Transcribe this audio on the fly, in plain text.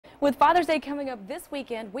With Father's Day coming up this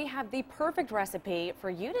weekend, we have the perfect recipe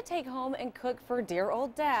for you to take home and cook for dear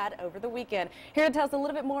old dad over the weekend. Here to tell us a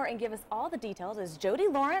little bit more and give us all the details is Jody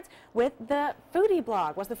Lawrence with the Foodie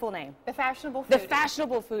blog. What's the full name? The Fashionable Foodie. The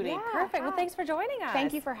Fashionable Foodie. Yeah, Perfect. hi. Well, thanks for joining us.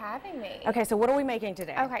 Thank you for having me. Okay, so what are we making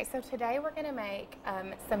today? Okay, so today we're going to make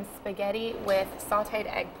some spaghetti with sauteed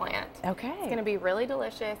eggplant. Okay. It's going to be really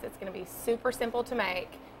delicious. It's going to be super simple to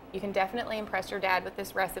make. You can definitely impress your dad with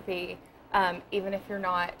this recipe, even if you're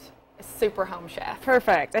not a super home chef.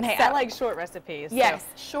 Perfect. And hey, So, I like short recipes. Yes, So.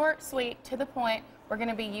 short, sweet, to the point. We're going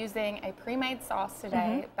to be using a pre-made sauce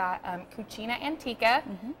today by Cucina Antica.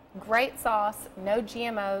 Great sauce, no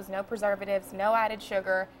GMOs, no preservatives, no added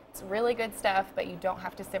sugar. It's really good stuff, but you don't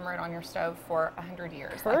have to simmer it on your stove for 100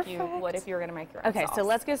 years like you would if you were going to make your own sauce. Okay, so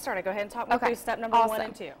let's get started. Go ahead and talk me through step number 1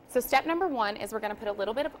 and 2. So step number 1 is we're going to put a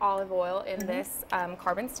little bit of olive oil in this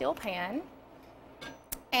carbon steel pan.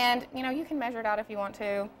 And, you know, you can measure it out if you want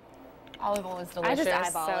to. Olive oil is delicious. I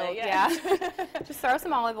just eyeball it, yeah. Just throw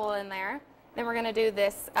some olive oil in there. Then we're going to do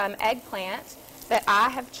this eggplant that I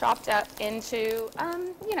have chopped up into,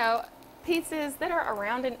 you know, pieces that are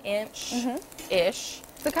around an inch-ish.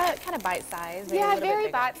 So kind of bite-sized. Yeah, very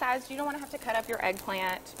bite-sized. You don't want to have to cut up your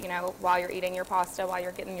eggplant, you know, while you're eating your pasta, while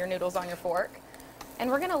you're getting your noodles on your fork. And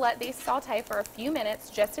we're going to let these saute for a few minutes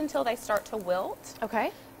just until they start to wilt.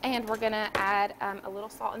 Okay. And we're going to add a little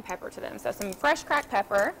salt and pepper to them. So some fresh cracked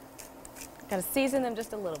pepper. Got to season them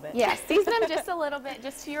just a little bit. Yeah, season them just a little bit,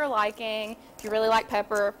 just to your liking. If you really like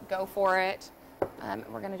pepper, go for it.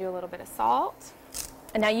 We're going to do a little bit of salt.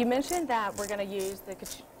 And now you mentioned that we're going to use the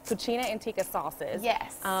Cucina Antica sauces.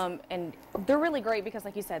 Yes. And they're really great because,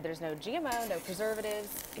 like you said, there's no GMO, no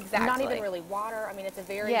preservatives. Exactly. Not even really water. I mean, it's a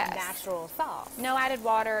very natural sauce. No added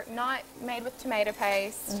water, not made with tomato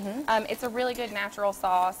paste. It's a really good natural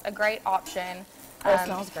sauce, a great option. Oh, it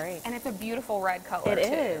smells great. And it's a beautiful red color, It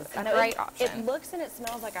too. is. A great option. It looks and it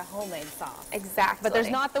smells like a homemade sauce. Exactly. But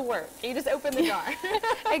there's not the work. You just open the jar.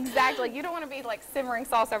 Exactly. You don't want to be like simmering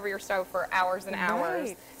sauce over your stove for hours and hours.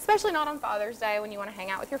 Right. Especially not on Father's Day when you want to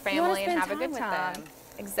hang out with your family and have a good time.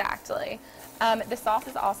 Exactly. The sauce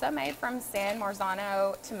is also made from San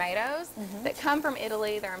Marzano tomatoes that come from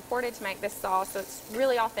Italy. They're imported to make this sauce, so it's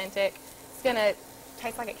really authentic. It's going to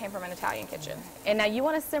taste like it came from an Italian kitchen. And now you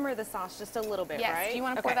want to simmer the sauce just a little bit, yes. right? Do you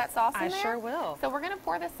want to pour that sauce in I there? sure will. So we're going to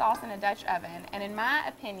pour this sauce in a Dutch oven, and in my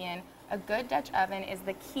opinion, a good Dutch oven is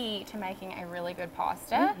the key to making a really good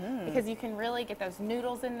pasta because you can really get those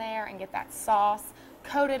noodles in there and get that sauce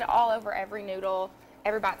coated all over every noodle.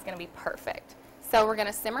 Every bite's going to be perfect. So we're going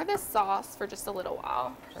to simmer this sauce for just a little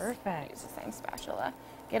while. Perfect. Use the same spatula.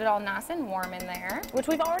 Get it all nice and warm in there. Which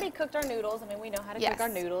we've already cooked our noodles. I mean, we know how to cook our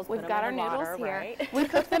noodles. We've got our noodles here. Right? We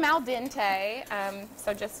cook them al dente,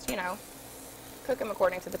 so just, you know, cook them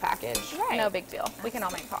according to the package. Right. No big deal. We can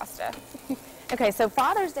all make pasta. Okay, so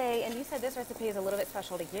Father's Day, and you said this recipe is a little bit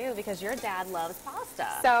special to you because your dad loves pasta.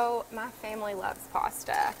 So my family loves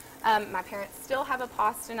pasta. My parents still have a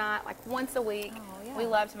pasta night, like once a week. Oh, yeah. We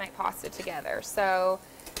love to make pasta together. So,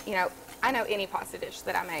 you know, I know any pasta dish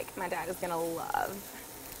that I make, my dad is going to love.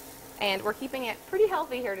 And we're keeping it pretty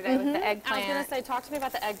healthy here today with the eggplant. I was going to say, talk to me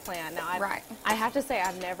about the eggplant. Now, I have to say,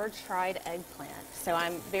 I've never tried eggplant, so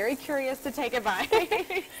I'm very curious to take a bite.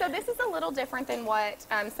 So this is a little different than what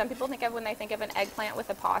some people think of when they think of an eggplant with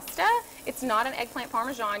a pasta. It's not an eggplant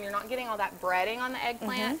parmesan. You're not getting all that breading on the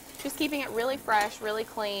eggplant. Just keeping it really fresh, really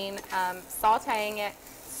clean, sauteing it.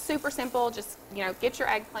 Super simple. Just, you know, get your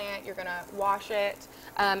eggplant. You're going to wash it.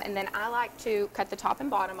 And then I like to cut the top and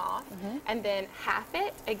bottom off and then half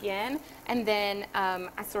it again. And then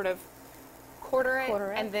I sort of quarter it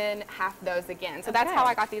and then half those again. So that's how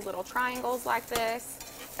I got these little triangles like this.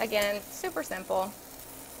 Again, super simple.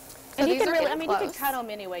 And you can really, I mean, you could cut them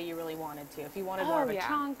any way you really wanted to. If you wanted more of a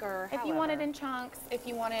chunk or if you want it in chunks, if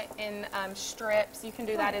you want it in strips, you can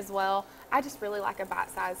do that as well. I just really like a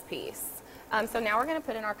bite-sized piece. So now we're going to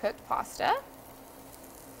put in our cooked pasta.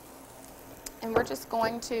 And we're just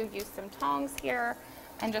going to use some tongs here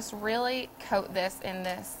and just really coat this in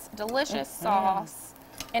this delicious sauce.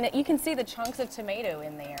 And you can see the chunks of tomato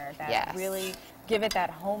in there that really give it that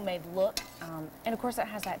homemade look. And of course it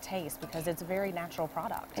has that taste because it's a very natural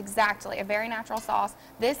product. Exactly, a very natural sauce.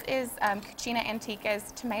 This is Cucina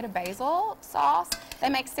Antica's tomato basil sauce. They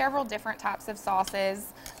make several different types of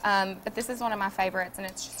sauces, but this is one of my favorites, and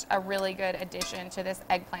it's just a really good addition to this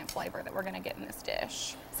eggplant flavor that we're going to get in this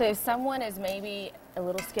dish. So if someone is maybe a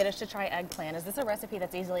little skittish to try eggplant, is this a recipe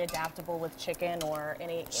that's easily adaptable with chicken or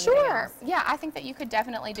anything else? Yeah, I think that you could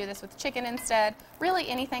definitely do this with chicken instead. Really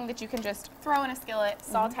anything that you can just throw in a skillet,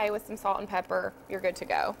 saute with some salt and pepper, you're good to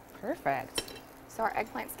go. Perfect. So our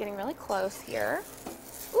eggplant's getting really close here.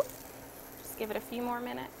 Oop. give it a few more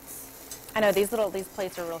minutes. I know these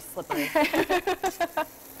plates are real slippery.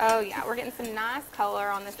 Oh yeah, we're getting some nice color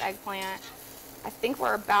on this eggplant. I think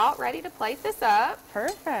we're about ready to plate this up.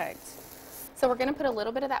 Perfect. So we're going to put a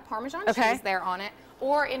little bit of that Parmesan Okay. cheese there on it,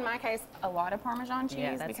 or in my case, a lot of Parmesan cheese,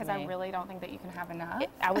 Yeah, that's because me. I really don't think that you can have enough.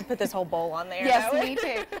 I would put this whole bowl on there. Yes, me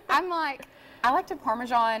too. I like to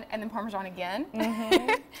Parmesan and then Parmesan again.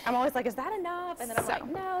 I'm always like, is that enough? And then I'm So- like,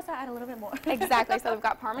 no, so I add a little bit more. Exactly. So we've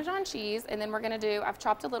got Parmesan cheese, and then we're going to do, I've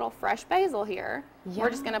chopped a little fresh basil here.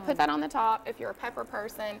 We're just going to put that on the top. If you're a pepper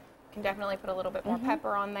person, you can definitely put a little bit more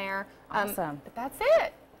pepper on there. Awesome. But that's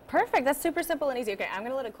it. Perfect. That's super simple and easy. Okay, I'm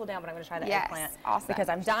going to let it cool down, but I'm going to try the Yes, eggplant. awesome. Because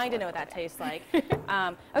I'm dying to know what that tastes like.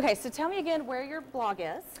 Okay, so tell me again where your blog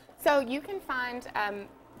is. So you can find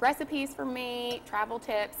recipes for me, travel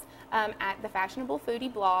tips at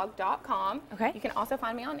thefashionablefoodieblog.com. Okay. You can also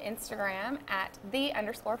find me on Instagram at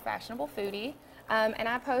 _fashionablefoodie. And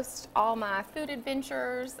I post all my food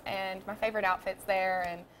adventures and my favorite outfits there,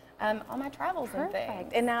 and all my travels and things.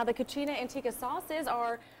 Perfect. And now the Cucina Antica sauces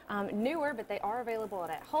are newer, but they are available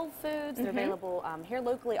at Whole Foods. They're available here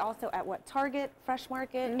locally also at Target, Fresh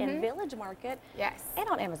Market, and Village Market. Yes. And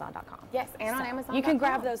on Amazon.com. Yes, and on Amazon.com. You can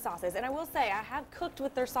grab those sauces. And I will say, I have cooked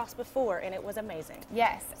with their sauce before, and it was amazing.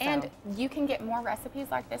 Yes, and you can get more recipes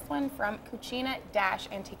like this one from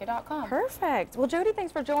cucina-antica.com. Perfect. Well, Jody,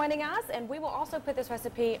 thanks for joining us. And we will also put this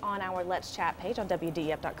recipe on our Let's Chat page on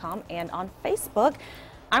WDF.com and on Facebook.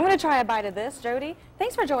 I'm going to try a bite of this, Jody.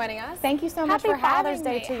 Thanks for joining us. Thank you so much for Happy Father's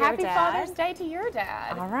having me. Day to your Happy dad. Father's Day to your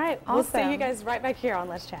dad. All right. We'll see Awesome. you guys right back here on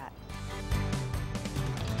Let's Chat.